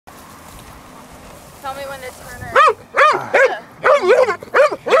Tell me when to turn her.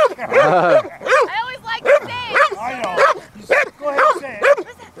 I always like to say it. I know. Just go ahead and say it.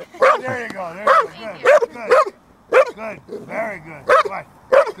 Oh, there you go. There you go. Good. Good. Good. Very good. What?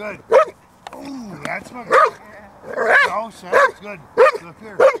 Good. Ooh, that's my good. No, sir. Good. Look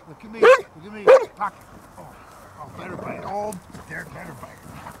here. Look at me. Look at me. Pocket. Oh, better bite. Oh, there, better bite.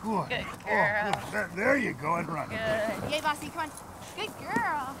 Good. Good girl. Oh, good. There you go and run. Good. Yay, Vossi, come on. Good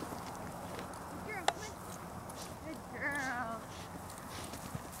girl. Good girl, come on. Good girl.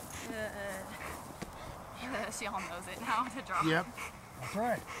 Good. She all knows it now to drop. Yep. That's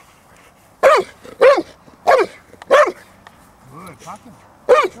right. Good. Pocket.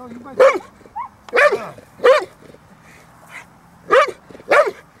 Oh, you might. Good.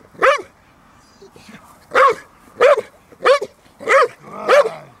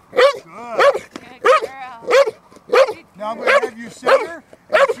 Now I'm going to have you set her,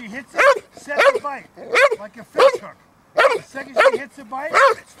 and if she hits it, set the bite, like a fish hook. The second she hits the bite,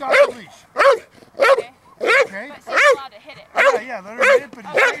 stop the leash. Okay. Okay? But she's allowed to hit it. Yeah, let her hit it, but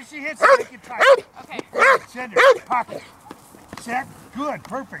the second she hits it, make it tight. Okay. Send her, pocket, set, good,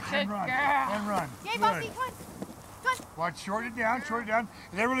 perfect, Good and run, girl. and run. Yay, Good. Vossi, come on. Come on. Watch, shorten it down, and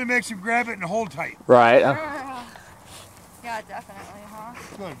that really makes him grab it and hold tight. Right. Girl. Yeah, definitely, huh?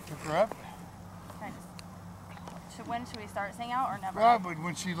 Good, pick her up. Nice. When should we start saying out or never? Well, but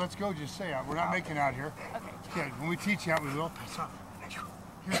when she lets go, just say out. We're not making out here. Okay. Good. When we teach out, we will. Pass off. Here.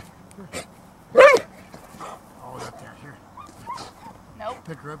 Oh, up there. Here. Nope.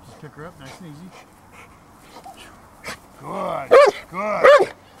 Pick her up. Just pick her up. Nice and easy. Good.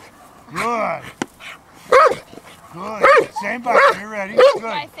 Good. Good. Good. Same button. You're ready. Good. Can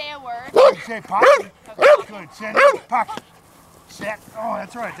I say a word? You say pocket. Okay. Good. Send it. Pocket. Set. Oh,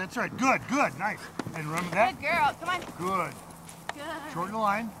 that's right. That's right. Good. Good. Nice. And run with that. Good girl. Come on. Good. Good. Shorten the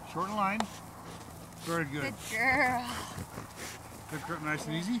line. Shorten the line. Very good. Good girl. Pick her up nice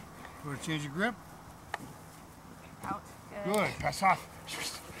and easy. You want to change your grip? Out. Good. Good. Pass off.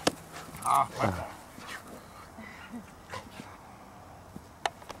 Ah,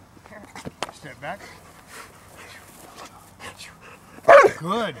 step back.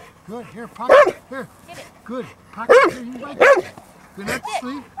 Good. Good. Here, pocket. Here. Get it. Good. Pocket. Here, you like it. Good. That's the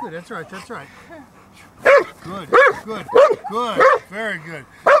sleeve. Good. That's right. That's right. Good. Good. Good. Very good.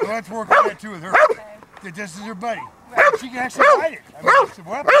 We'll have to work on that too with her. Okay. This is her buddy. Right. She can actually bite it. I mean, it's a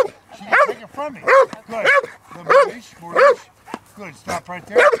weapon. She can take it from me. Good. More leash. More leash. Good. Stop right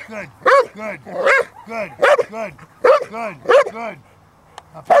there. Good. Good. Good. Good. Good. Good.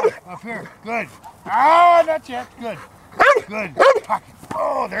 Up here. Up here. Good. Oh, not yet. Good. Good. Pocket.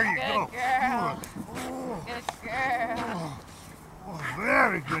 Oh, there you go. Good girl. Oh, Good girl. oh,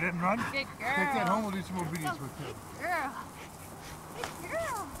 very good. And run. Good girl. Take that home. We'll do some obedience with you. Good girl. Good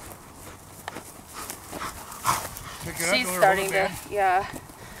girl. Pick it up. She's go to her starting rubber to, band. yeah.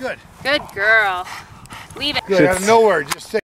 Good. Good girl. Leave it. Good. Out of nowhere. Just say.